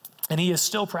 and he is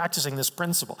still practicing this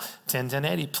principle,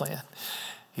 10-10-80 plan.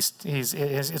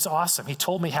 It's awesome. He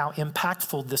told me how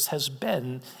impactful this has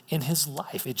been in his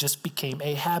life. It just became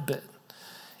a habit.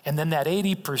 And then that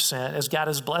 80%, as God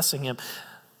is blessing him,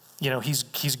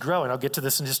 he's growing. I'll get to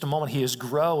this in just a moment. He is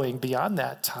growing beyond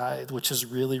that tithe, which is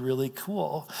really, really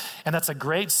cool. And that's a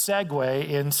great segue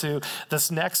into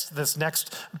this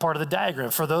next part of the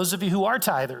diagram. For those of you who are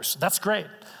tithers, that's great.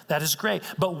 That is great.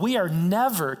 But we are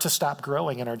never to stop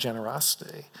growing in our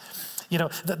generosity.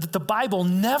 The Bible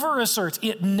never asserts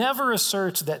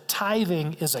that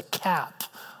tithing is a cap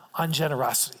on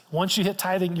generosity. Once you hit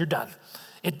tithing, you're done.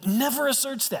 It never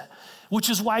asserts that, which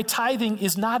is why tithing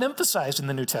is not emphasized in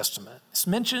the New Testament. It's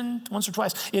mentioned once or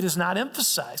twice. It is not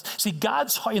emphasized. See,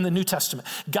 God's heart in the New Testament,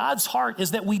 God's heart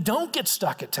is that we don't get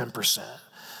stuck at 10%,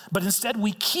 but instead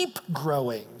we keep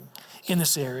growing in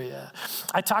this area.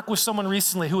 I talked with someone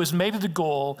recently who has made it a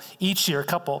goal each year,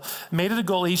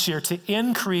 to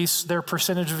increase their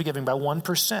percentage of giving by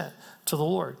 1% to the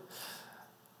Lord.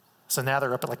 So now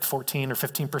they're up at like 14 or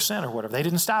 15% or whatever. They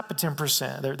didn't stop at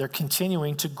 10%. They're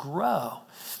continuing to grow.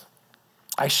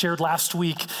 I shared last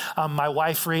week my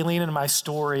wife Raylene and my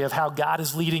story of how God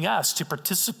is leading us to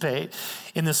participate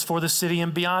in this For the City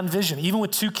and Beyond vision. Even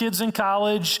with 2 kids in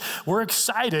college, we're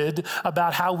excited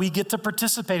about how we get to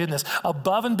participate in this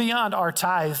above and beyond our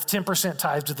tithe, 10%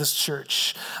 tithe to this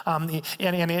church. And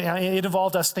it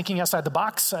involved us thinking outside the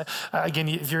box. Again,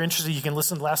 if you're interested, you can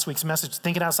listen to last week's message,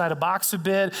 thinking outside the box a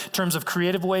bit in terms of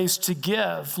creative ways to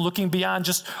give, looking beyond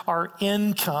just our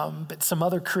income, but some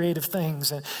other creative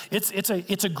things. And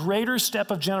it's a greater step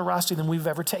of generosity than we've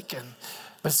ever taken,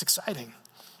 but it's exciting.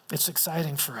 It's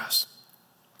exciting for us.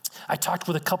 I talked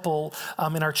with a couple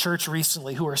in our church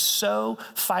recently who are so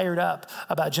fired up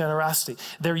about generosity.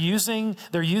 They're using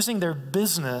their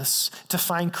business to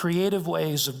find creative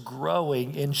ways of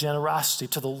growing in generosity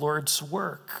to the Lord's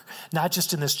work, not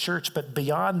just in this church, but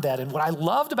beyond that. And what I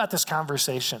loved about this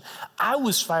conversation, I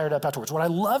was fired up afterwards. What I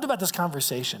loved about this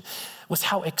conversation was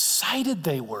how excited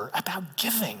they were about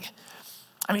giving.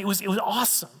 I mean, it was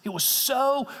awesome. It was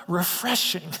so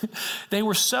refreshing. They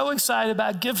were so excited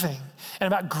about giving and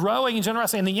about growing in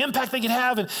generosity and the impact they could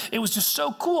have. And it was just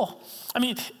so cool. I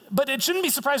mean, but it shouldn't be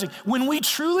surprising. When we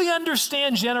truly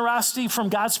understand generosity from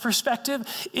God's perspective,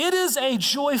 it is a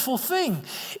joyful thing.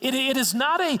 It is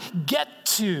not a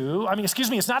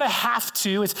it's not a have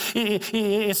to.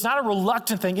 It's not a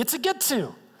reluctant thing. It's a get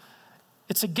to.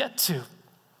 It's a get to.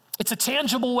 It's a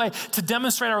tangible way to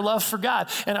demonstrate our love for God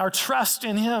and our trust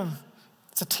in him.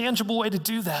 It's a tangible way to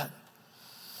do that.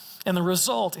 And the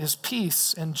result is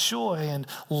peace and joy and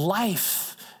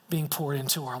life being poured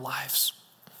into our lives.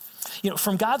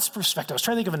 From God's perspective, I was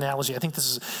trying to think of an analogy. I think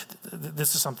this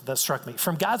is something that struck me.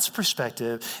 From God's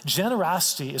perspective,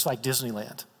 generosity is like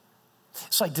Disneyland.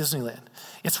 It's like Disneyland.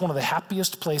 It's one of the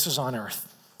happiest places on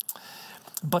earth.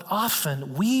 But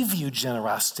often we view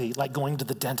generosity like going to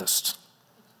the dentist.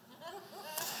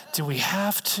 Do we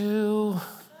have to?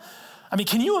 I mean,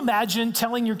 can you imagine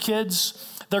telling your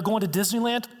kids they're going to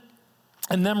Disneyland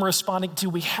and them responding, do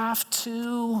we have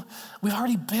to? We've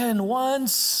already been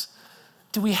once.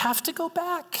 Do we have to go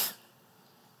back?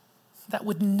 That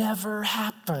would never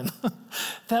happen.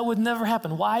 That would never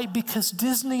happen. Why? Because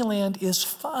Disneyland is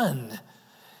fun.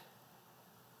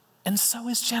 And so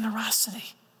is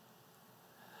generosity.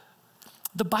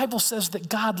 The Bible says that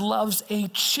God loves a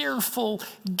cheerful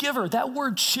giver. That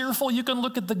word cheerful, you can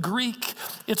look at the Greek.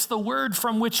 It's the word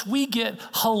from which we get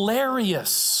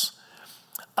hilarious.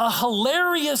 A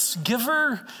hilarious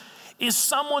giver is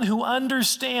someone who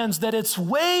understands that it's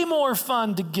way more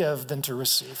fun to give than to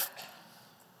receive.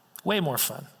 Way more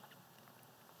fun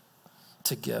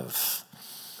to give.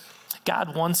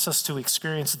 God wants us to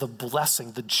experience the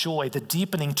blessing, the joy, the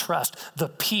deepening trust, the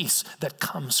peace that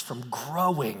comes from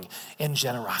growing in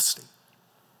generosity.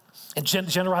 And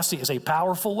generosity is a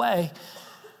powerful way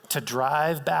to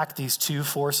drive back these two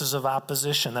forces of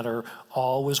opposition that are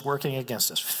always working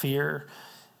against us, fear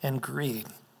and greed.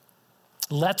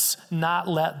 Let's not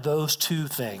let those two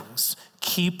things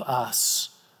keep us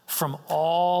from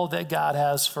all that God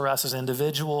has for us as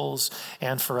individuals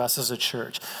and for us as a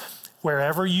church.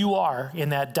 Wherever you are in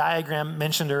that diagram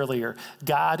mentioned earlier,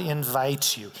 God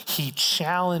invites you. He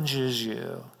challenges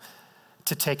you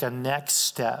to take a next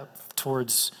step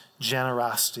towards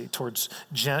generosity, towards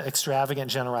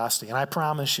extravagant generosity. And I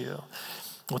promise you,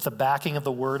 with the backing of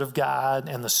the Word of God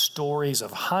and the stories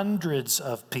of hundreds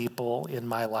of people in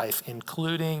my life,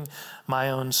 including my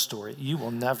own story, you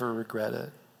will never regret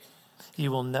it. You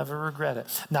will never regret it.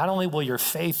 Not only will your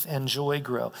faith and joy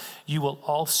grow, you will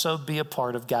also be a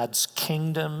part of God's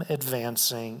kingdom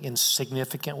advancing in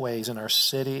significant ways in our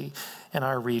city, in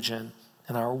our region,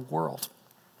 in our world.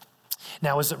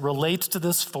 Now, as it relates to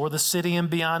this For the City and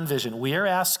Beyond vision, we are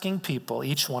asking people,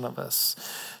 each one of us,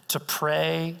 to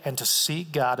pray and to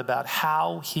seek God about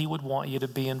how he would want you to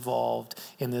be involved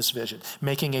in this vision,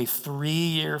 making a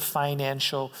 3-year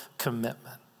financial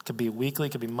commitment. It could be weekly,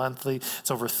 it could be monthly. It's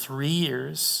over 3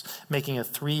 years, making a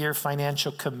 3-year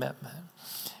financial commitment.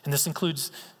 And this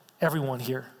includes everyone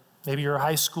here. Maybe you're a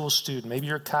high school student, maybe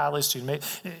you're a college student,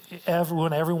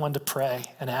 everyone to pray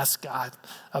and ask God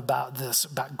about this,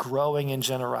 about growing in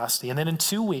generosity. And then in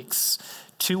 2 weeks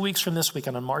from this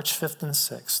weekend, on March 5th and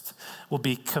 6th, will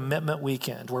be Commitment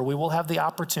Weekend, where we will have the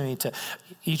opportunity to,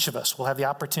 each of us will have the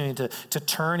opportunity to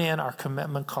turn in our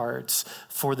commitment cards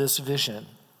for this vision.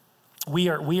 We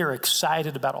are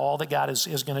excited about all that God is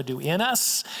going to do in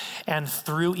us and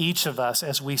through each of us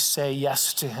as we say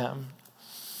yes to him.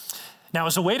 Now,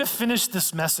 as a way to finish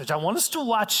this message, I want us to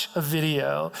watch a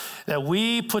video that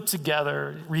we put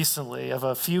together recently of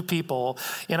a few people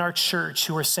in our church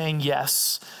who are saying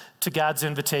yes to God's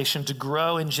invitation to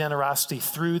grow in generosity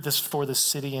through this For the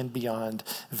City and Beyond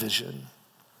vision.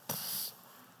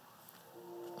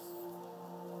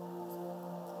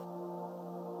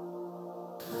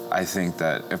 I think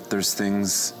that if there's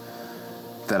things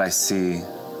that I see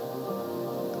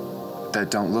that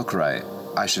don't look right,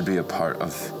 I should be a part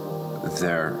of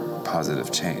their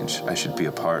positive change. I should be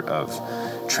a part of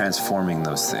transforming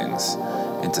those things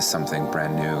into something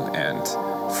brand new and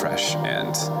fresh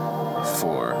and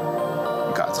for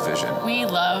God's vision. We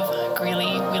love Greeley.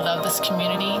 We love this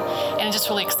community. And it just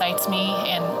really excites me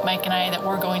and Mike and I that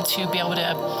we're going to be able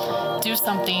to do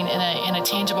something in a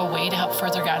tangible way to help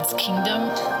further God's kingdom.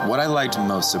 What I liked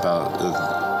most about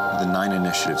the 9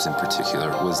 initiatives in particular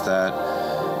was that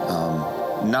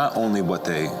not only what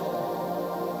they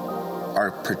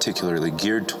are particularly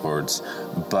geared towards,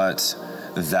 but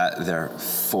that they're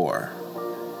for.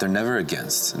 They're never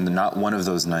against. And not one of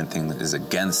those 9 things is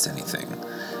against anything.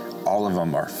 All of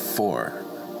them are for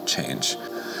change.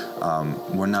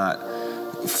 We're not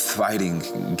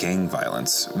fighting gang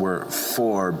violence. We're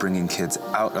for bringing kids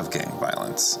out of gang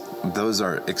violence. Those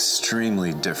are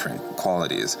extremely different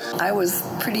qualities. I was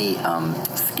pretty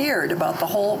scared about the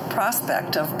whole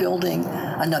prospect of building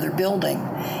another building.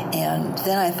 And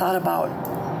then I thought about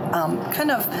kind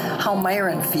of how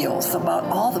Myron feels about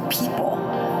all the people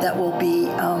that will be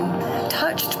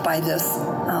touched by this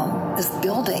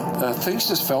building. Things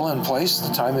just fell in place.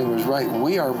 The timing was right.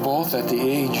 We are both at the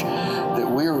age that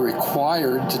we are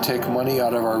required to take money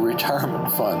out of our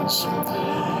retirement funds.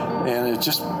 And it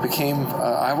just became,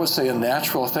 I would say, a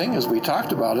natural thing as we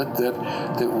talked about it,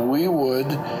 that we would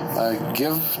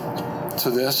give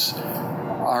to this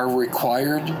our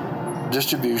required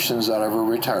distributions out of a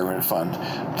retirement fund.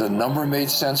 The number made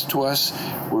sense to us.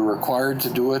 We're required to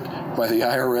do it by the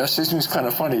IRS. It seems kind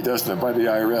of funny, doesn't it, by the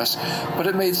IRS? But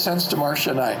it made sense to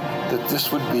Marcia and I that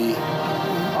this would be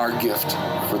our gift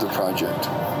for the project.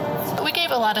 We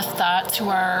gave a lot of thought to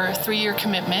our 3-year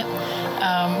commitment.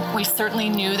 We certainly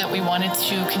knew that we wanted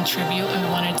to contribute and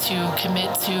we wanted to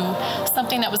commit to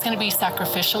something that was going to be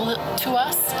sacrificial to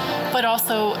us, but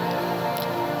also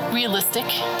realistic.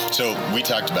 So we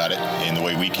talked about it, and the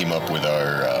way we came up with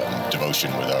our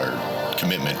devotion, with our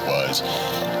commitment, was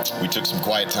we took some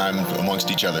quiet time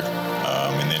amongst each other,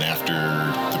 and then after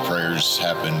the prayers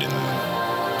happened and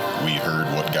we heard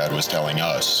what God was telling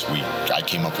us, I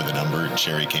came up with a number and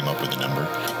Sherry came up with a number.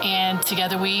 And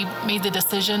together we made the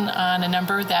decision on a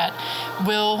number that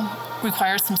will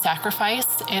requires some sacrifice,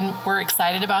 and we're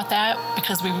excited about that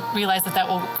because we realize that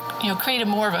will, create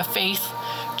more of a faith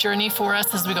journey for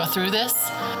us as we go through this.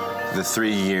 The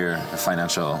 3-year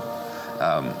financial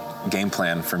game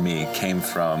plan for me came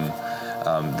from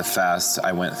the fast.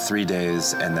 I went 3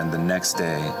 days, and then the next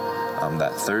day,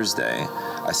 that Thursday,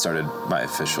 I started my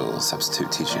official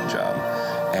substitute teaching job.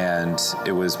 And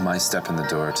it was my step in the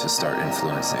door to start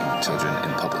influencing children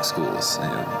in public schools,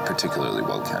 particularly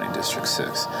Weld County District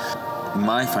 6.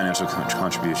 My financial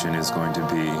contribution is going to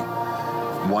be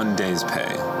 1 day's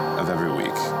pay of every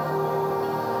week.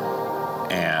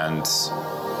 And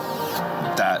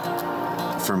that,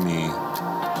 for me,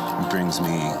 brings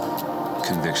me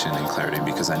conviction and clarity,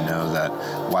 because I know that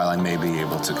while I may be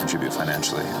able to contribute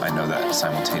financially, I know that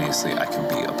simultaneously I can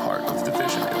be a part of the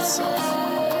vision itself.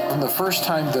 From the first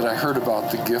time that I heard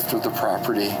about the gift of the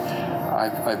property,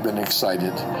 I've been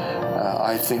excited.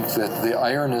 I think that the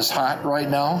iron is hot right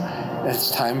now, and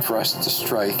it's time for us to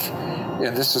strike.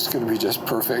 And this is going to be just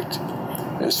perfect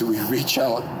as we reach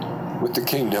out with the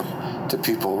kingdom to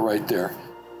people right there.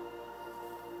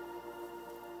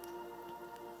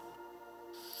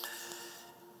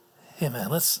 Amen.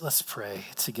 Let's pray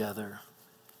together.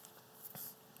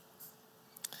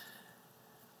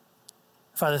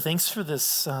 Father, thanks for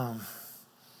this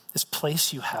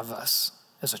place you have us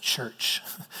as a church,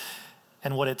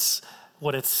 and what it's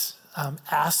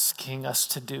asking us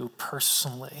to do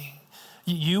personally.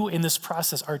 You, in this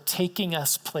process, are taking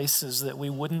us places that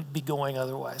we wouldn't be going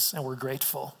otherwise, and we're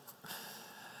grateful.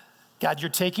 God,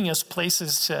 you're taking us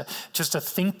places to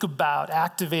think about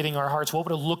activating our hearts. What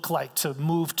would it look like to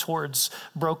move towards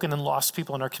broken and lost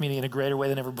people in our community in a greater way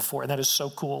than ever before? And that is so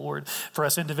cool, Lord, for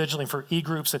us individually and for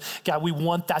e-groups. And God, we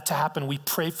want that to happen. We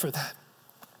pray for that.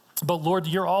 But Lord,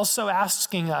 you're also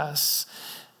asking us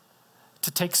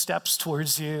to take steps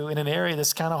towards you in an area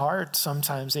that's kind of hard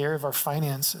sometimes, the area of our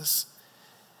finances.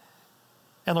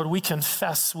 And Lord, we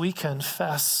confess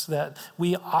that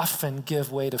we often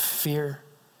give way to fear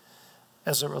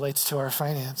as it relates to our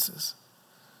finances.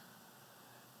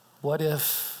 What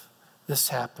if this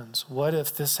happens? What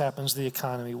if this happens to the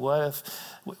economy? What if,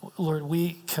 Lord,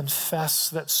 we confess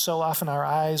that so often our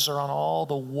eyes are on all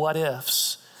the what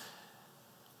ifs,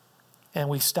 and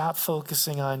we stop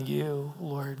focusing on you,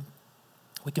 Lord.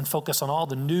 We can focus on all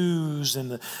the news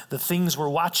and the things we're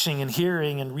watching and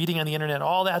hearing and reading on the internet,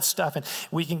 all that stuff, and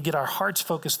we can get our hearts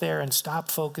focused there and stop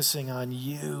focusing on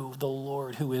you, the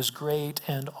Lord, who is great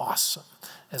and awesome,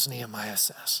 as Nehemiah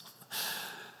says.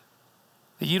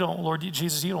 You don't, Lord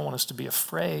Jesus, you don't want us to be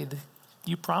afraid.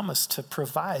 You promise to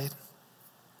provide.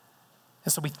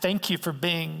 And so we thank you for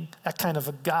being that kind of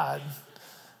a God.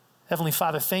 Heavenly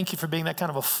Father, thank you for being that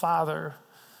kind of a Father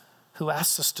who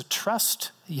asks us to trust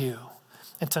you,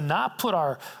 and to not put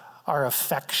our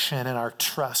affection and our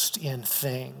trust in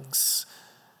things,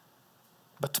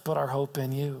 but to put our hope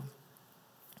in you.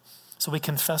 So we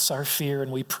confess our fear,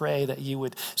 and we pray that you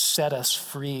would set us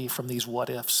free from these what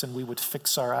ifs, and we would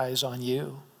fix our eyes on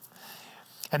you.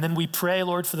 And then we pray,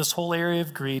 Lord, for this whole area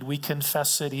of greed. We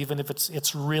confess it, even if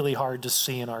it's really hard to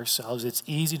see in ourselves. It's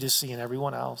easy to see in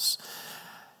everyone else.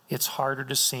 It's harder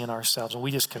to see in ourselves. And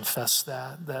we just confess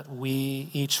that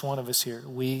we, each one of us here,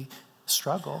 we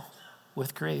struggle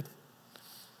with greed.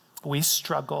 We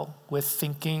struggle with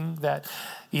thinking that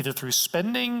either through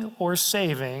spending or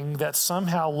saving, that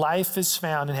somehow life is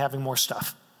found in having more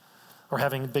stuff, or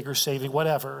having bigger saving,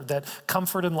 whatever, that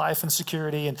comfort in life and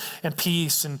security and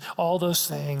peace and all those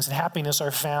things and happiness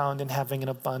are found in having an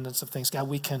abundance of things. God,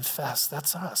 we confess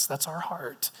that's us, that's our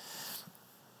heart.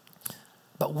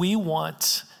 But we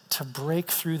want to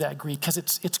break through that greed because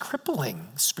it's crippling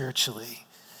spiritually.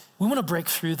 We want to break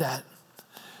through that.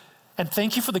 And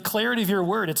thank you for the clarity of your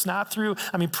word. It's not through,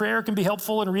 prayer can be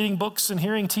helpful, and reading books and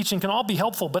hearing teaching can all be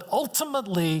helpful, but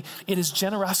ultimately it is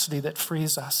generosity that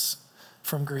frees us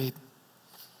from greed.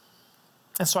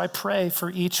 And so I pray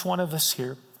for each one of us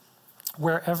here,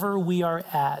 wherever we are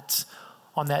at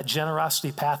on that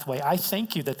generosity pathway. I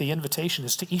thank you that the invitation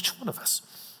is to each one of us.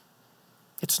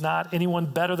 It's not anyone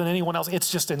better than anyone else. It's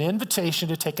just an invitation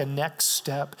to take a next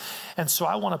step. And so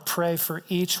I want to pray for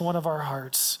each one of our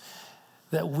hearts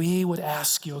that we would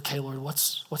ask you, okay, Lord,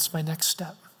 what's my next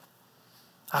step?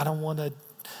 I don't want to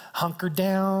hunker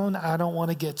down. I don't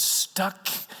want to get stuck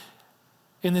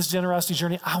in this generosity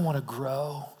journey. I want to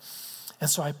grow. And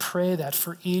so I pray that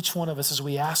for each one of us, as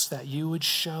we ask that, you would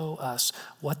show us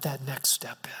what that next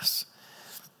step is.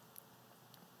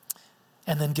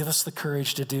 And then give us the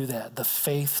courage to do that, the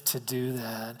faith to do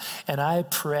that. And I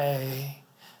pray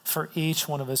for each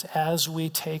one of us as we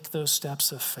take those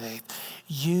steps of faith,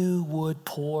 you would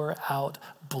pour out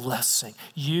blessing.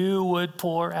 You would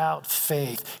pour out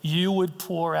faith. You would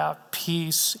pour out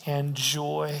peace and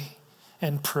joy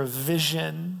and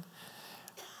provision.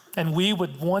 And we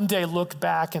would one day look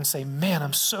back and say, man,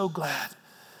 I'm so glad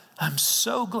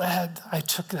I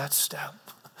took that step.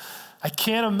 I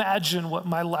can't imagine what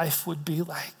my life would be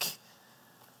like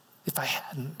if I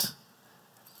hadn't.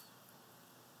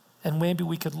 And maybe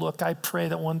we could look, I pray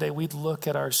that one day we'd look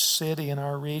at our city and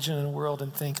our region and world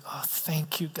and think, oh,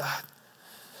 thank you, God,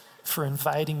 for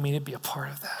inviting me to be a part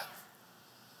of that.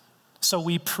 So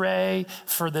we pray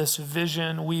for this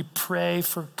vision. We pray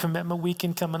for Commitment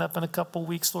Weekend coming up in a couple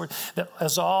weeks, Lord, that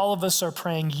as all of us are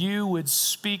praying, you would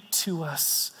speak to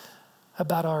us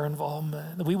about our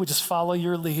involvement, that we would just follow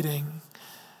your leading.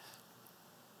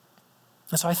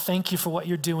 And so I thank you for what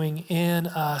you're doing in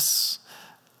us.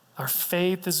 Our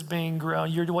faith is being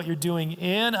grown. What you're doing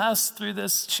in us through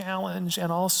this challenge,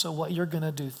 and also what you're going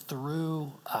to do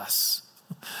through us.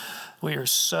 We are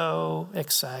so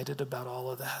excited about all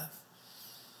of that.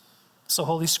 So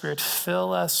Holy Spirit,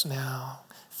 fill us now.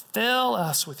 Fill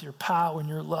us with your power and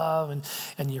your love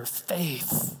and your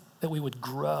faith, that we would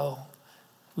grow.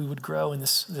 We would grow in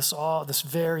this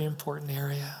very important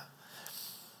area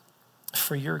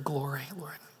for your glory,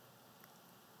 Lord.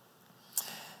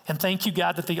 And thank you,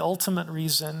 God, that the ultimate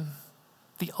reason,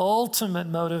 the ultimate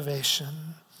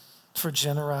motivation for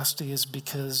generosity is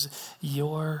because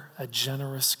you're a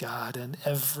generous God, and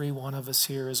every one of us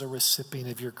here is a recipient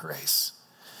of your grace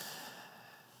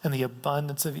and the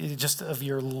abundance of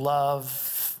your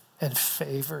love and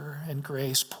favor and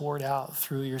grace poured out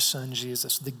through your Son,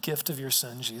 Jesus, the gift of your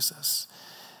Son, Jesus.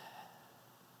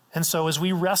 And so as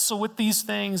we wrestle with these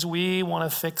things, we want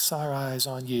to fix our eyes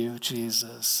on you,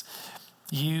 Jesus.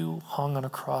 You hung on a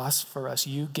cross for us.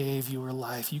 You gave your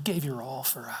life. You gave your all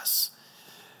for us.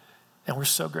 And we're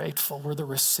so grateful. We're the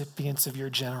recipients of your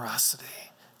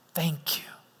generosity. Thank you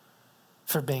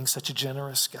for being such a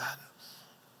generous God.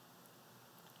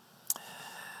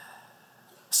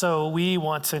 So we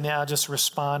want to now just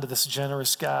respond to this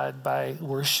generous God by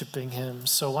worshiping him.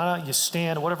 So why don't you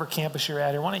stand, whatever campus you're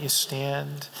at here, why don't you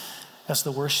stand as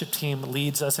the worship team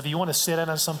leads us. If you want to sit in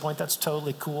at some point, that's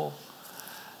totally cool.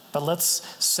 But let's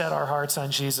set our hearts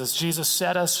on Jesus. Jesus,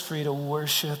 set us free to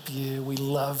worship you. We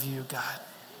love you, God.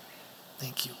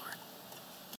 Thank you, Lord.